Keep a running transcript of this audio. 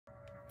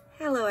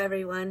Hello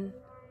everyone.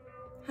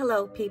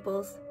 Hello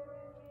peoples.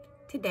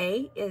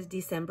 Today is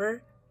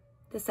December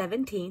the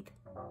 17th,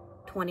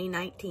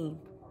 2019.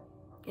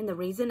 And the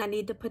reason I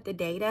need to put the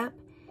date up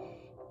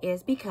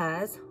is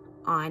because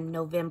on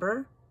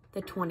November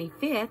the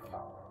 25th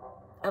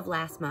of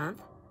last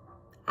month,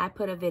 I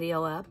put a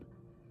video up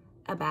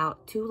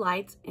about two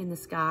lights in the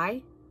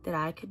sky that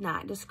I could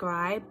not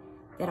describe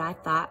that I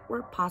thought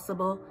were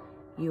possible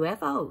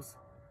UFOs.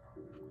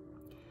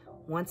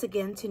 Once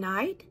again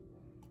tonight,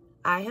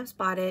 I have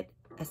spotted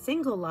a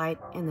single light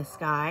in the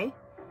sky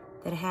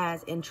that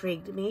has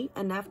intrigued me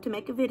enough to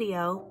make a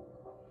video,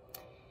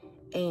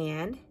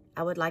 and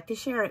I would like to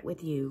share it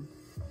with you.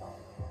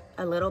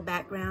 A little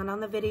background on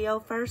the video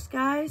first,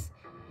 guys.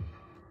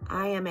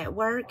 I am at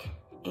work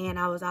and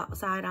I was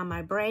outside on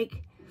my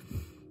break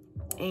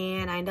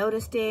and I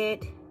noticed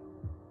it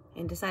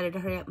and decided to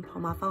hurry up and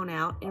pull my phone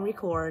out and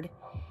record.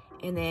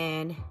 And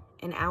then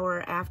an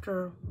hour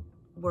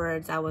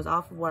afterwards, I was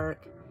off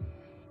work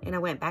and I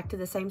went back to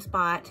the same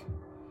spot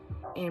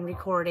and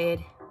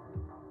recorded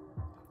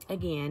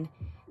again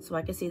so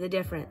I could see the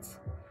difference.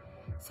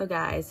 So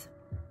guys,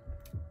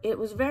 it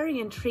was very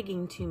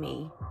intriguing to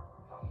me,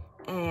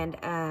 and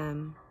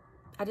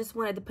I just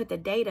wanted to put the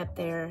date up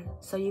there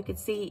so you could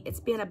see it's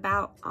been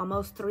about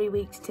almost 3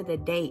 weeks to the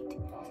date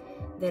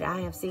that I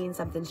have seen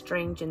something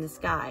strange in the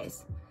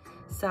skies.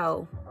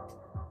 So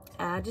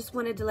I just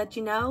wanted to let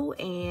you know,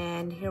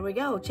 and here we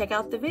go. Check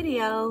out the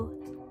video.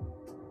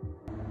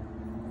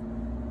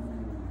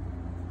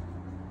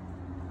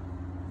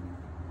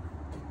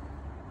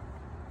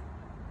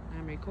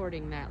 I'm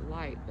recording that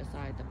light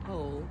beside the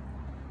pole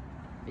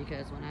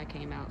because when I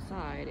came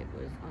outside, it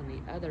was on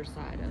the other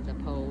side of the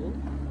pole.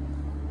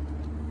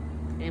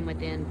 And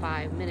within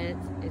 5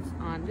 minutes, it's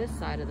on this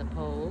side of the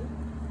pole.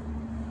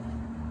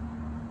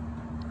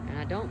 And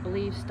I don't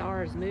believe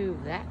stars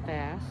move that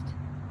fast.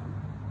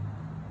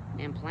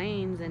 And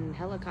planes and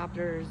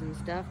helicopters and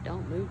stuff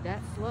don't move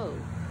that slow.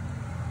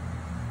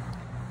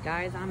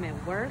 Guys, I'm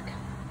at work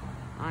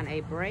on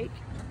a break,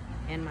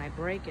 and my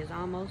break is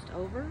almost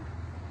over.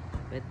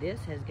 But this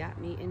has got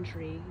me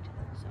intrigued,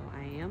 so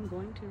I am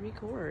going to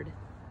record.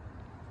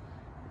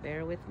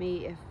 Bear with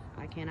me if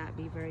I cannot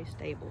be very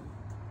stable.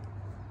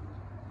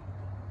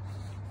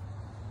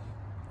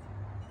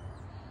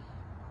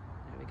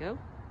 There we go.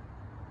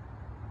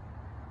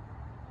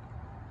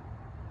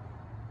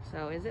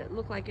 So, does it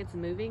look like it's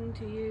moving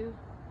to you?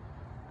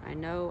 I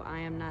know I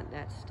am not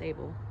that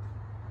stable.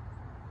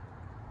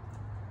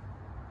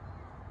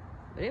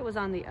 But it was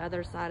on the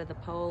other side of the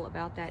pole,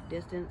 about that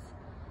distance,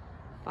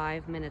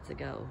 5 minutes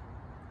ago.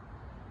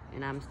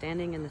 And I'm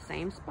standing in the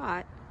same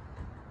spot,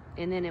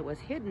 and then it was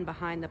hidden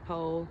behind the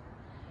pole,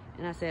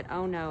 and I said,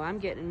 oh no, I'm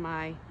getting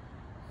my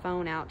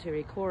phone out to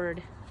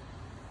record,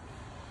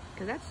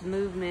 because that's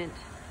movement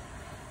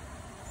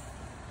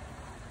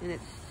and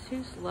it's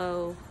too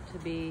slow to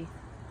be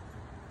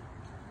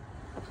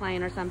a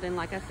plane or something,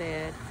 like I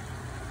said.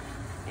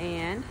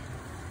 And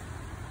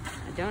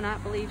I do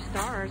not believe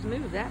stars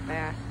move that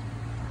fast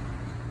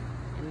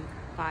in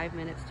 5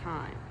 minutes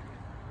time.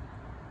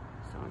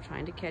 So I'm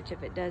trying to catch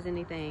if it does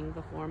anything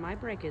before my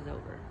break is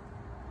over.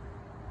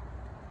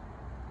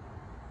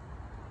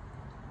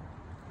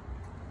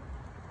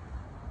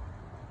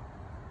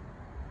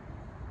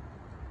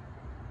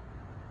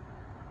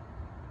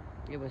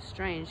 It was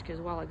strange because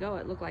a while ago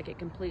it looked like it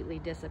completely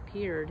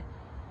disappeared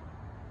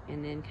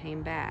and then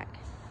came back.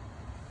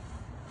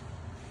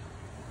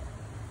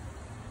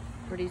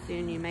 Pretty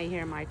soon you may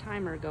hear my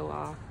timer go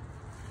off,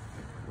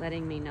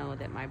 letting me know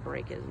that my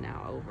break is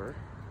now over.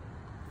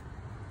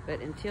 But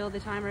until the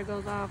timer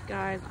goes off,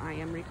 guys, I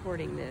am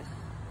recording this.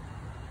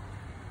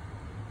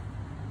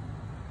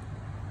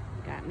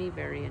 Got me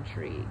very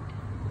intrigued.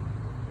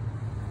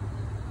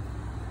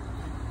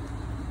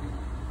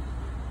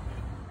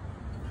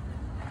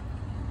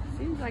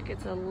 Seems like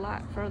it's a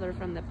lot further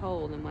from the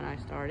pole than when I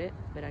started,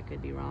 but I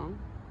could be wrong.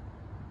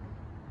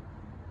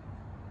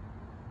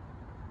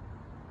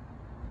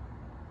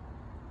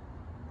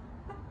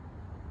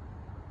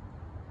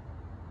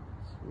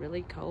 It's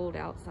really cold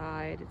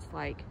outside. It's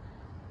like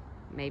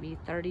maybe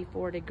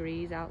 34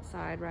 degrees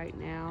outside right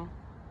now.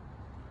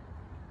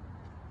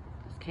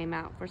 Just came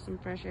out for some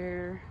fresh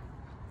air.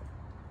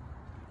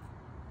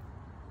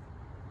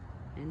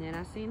 And then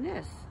I seen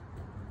this.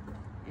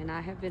 And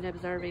I have been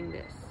observing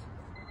this.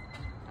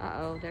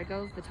 Uh-oh, there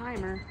goes the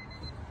timer.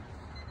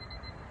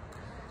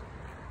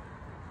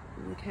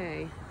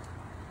 Okay.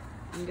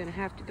 I'm gonna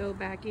have to go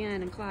back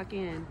in and clock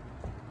in.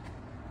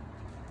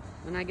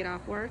 When I get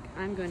off work,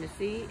 I'm going to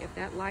see if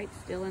that light's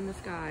still in the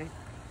sky.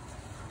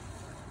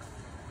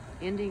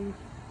 Ending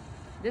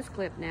this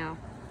clip now.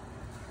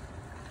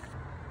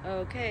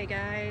 Okay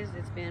guys,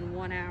 it's been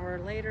 1 hour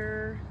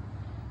later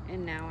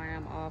and now I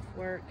am off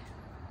work.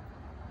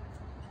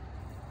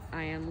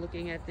 I am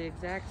looking at the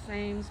exact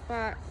same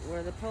spot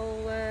where the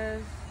pole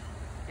was,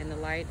 and the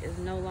light is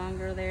no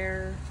longer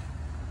there,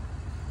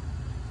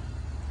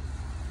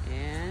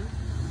 and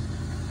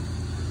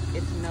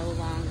it's no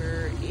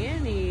longer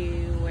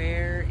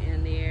anywhere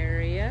in the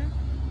area.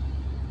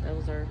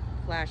 Those are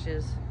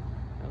flashes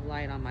of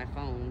light on my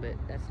phone, but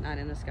that's not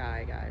in the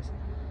sky, guys.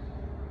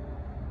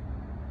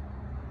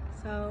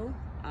 So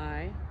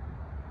I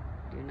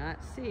do not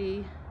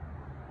see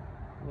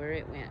where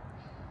it went.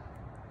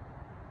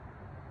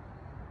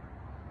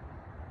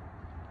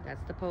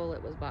 That's the pole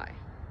it was by.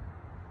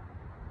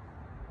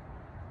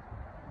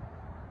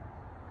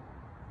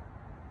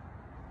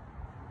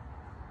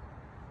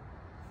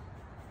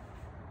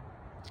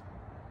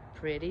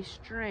 Pretty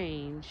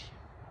strange.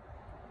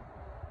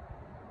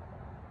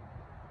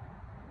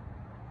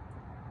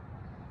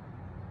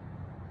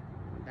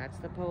 That's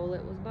the pole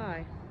it was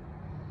by.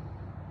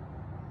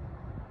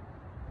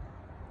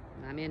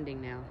 I'm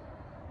ending now.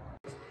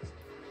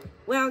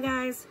 Well,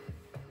 guys,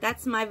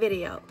 that's my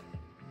video.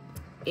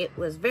 It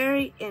was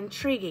very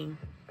intriguing,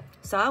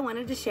 so I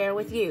wanted to share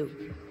with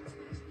you.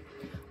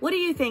 What do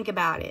you think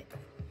about it?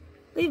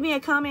 Leave me a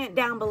comment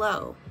down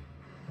below.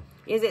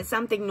 Is it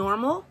something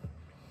normal?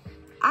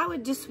 I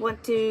would just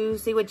want to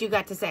see what you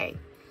got to say.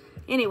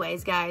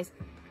 Anyways, guys,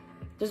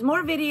 there's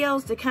more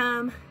videos to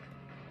come.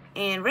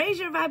 And raise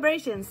your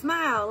vibration.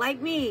 Smile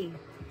like me.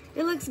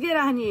 It looks good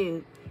on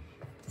you.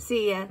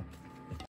 See ya.